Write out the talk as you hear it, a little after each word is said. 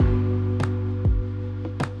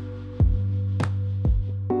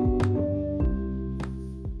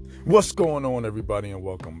What's going on, everybody, and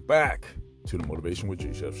welcome back to the Motivation with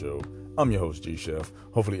G Chef show. I'm your host, G Chef.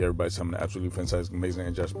 Hopefully, everybody's having an absolutely fantastic, amazing,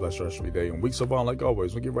 and just blessed rest of your day and week so far. Like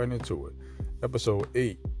always, we'll get right into it. Episode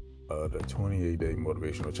 8 of the 28-day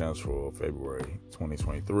motivational challenge for February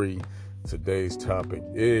 2023. Today's topic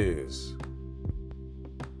is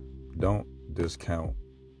don't discount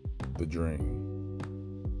the dream.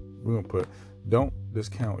 We're going to put don't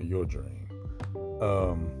discount your dream.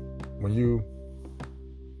 When you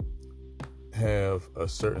have a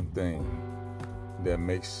certain thing that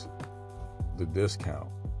makes the discount,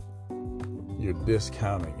 you're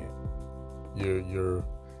discounting it. You're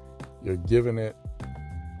giving it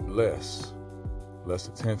less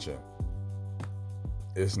attention.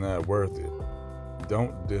 It's not worth it.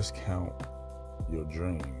 Don't discount your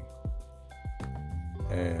dream.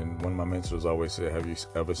 And one of my mentors always said, have you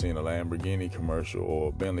ever seen a Lamborghini commercial or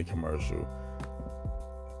a Bentley commercial?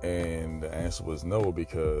 And the answer was no,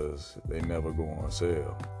 because they never go on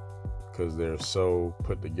sale, because they're so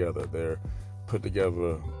put together. They're put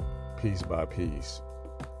together piece by piece,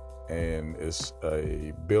 and it's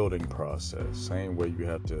a building process. Same way you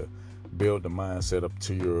have to build the mindset up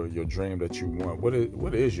to your dream that you want.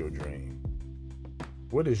 What is your dream?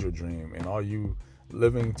 What is your dream? And are you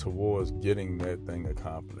living towards getting that thing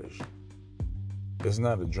accomplished? It's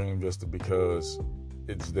not a dream just because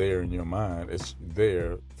it's there in your mind. It's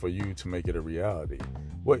there for you to make it a reality.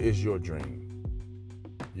 What is your dream?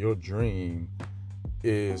 Your dream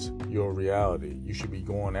is your reality. You should be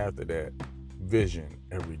going after that vision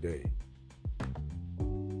every day.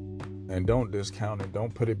 And don't discount it.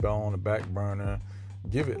 Don't put it on the back burner.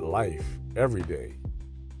 Give it life every day.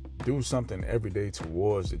 Do something every day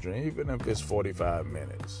towards the dream, even if it's 45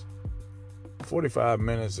 minutes. 45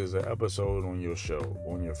 minutes is an episode on your show,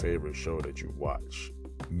 on your favorite show that you watch.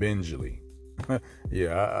 Bingely.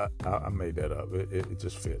 Yeah, I made that up. It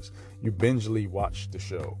just fits. You bingely watched the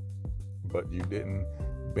show, but you didn't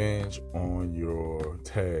binge on your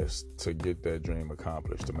task to get that dream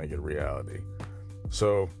accomplished, to make it a reality.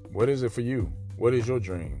 So, what is it for you? What is your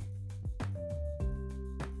dream?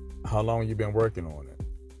 How long you been working on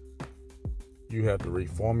it? You have to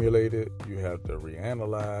reformulate it. You have to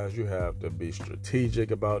reanalyze. You have to be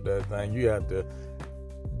strategic about that thing. You have to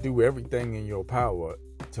do everything in your power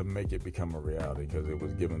to make it become a reality, because it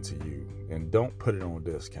was given to you. And don't put it on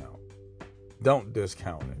discount. Don't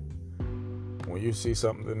discount it. When you see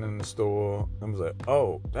something in the store, I'm like,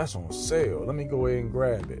 oh, that's on sale. Let me go ahead and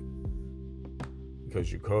grab it. Because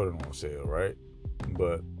you caught it on sale, right?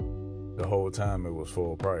 But the whole time it was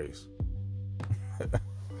full price.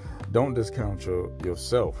 Don't discount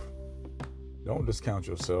yourself. Don't discount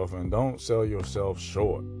yourself, and don't sell yourself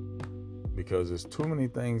short, because there's too many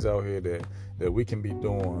things out here that we can be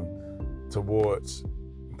doing towards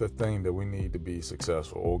the thing that we need to be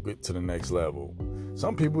successful or get to the next level.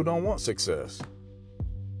 Some people don't want success.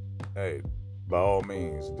 Hey, by all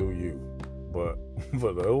means, do you. But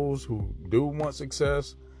for those who do want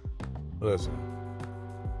success, listen,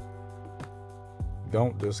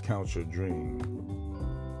 don't discount your dream,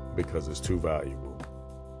 because it's too valuable.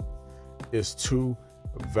 It's too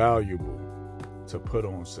valuable to put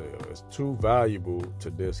on sale. It's too valuable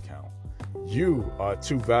to discount. You are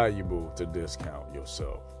too valuable to discount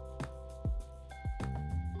yourself.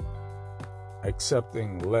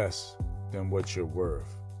 Accepting less than what you're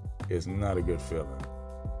worth is not a good feeling.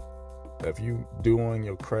 If you doing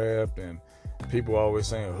your craft and people always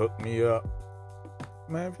saying, hook me up,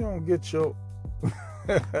 man, if you don't get your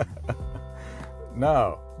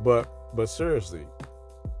no, but seriously,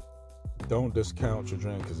 don't discount your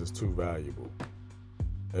dream, because it's too valuable.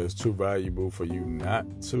 It's too valuable for you not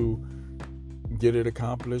to get it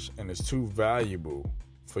accomplished, and it's too valuable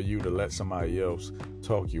for you to let somebody else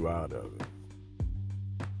talk you out of it.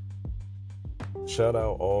 Shut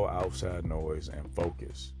out all outside noise and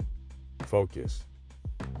focus. Focus.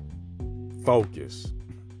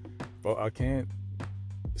 Well, I can't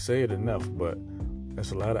say it enough, but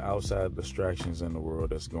there's a lot of outside distractions in the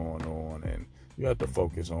world that's going on, and you have to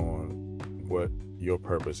focus on what your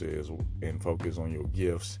purpose is and focus on your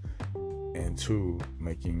gifts, and to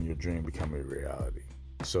making your dream become a reality.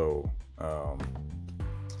 So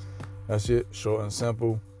that's it, short and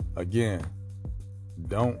simple. Again,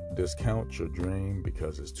 don't discount your dream,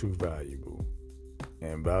 because it's too valuable,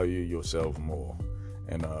 and value yourself more.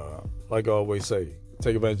 And like I always say,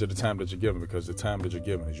 take advantage of the time that you're given, because the time that you're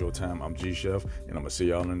given is your time. I'm G Chef, and I'm going to see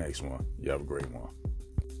y'all in the next one. You have a great one.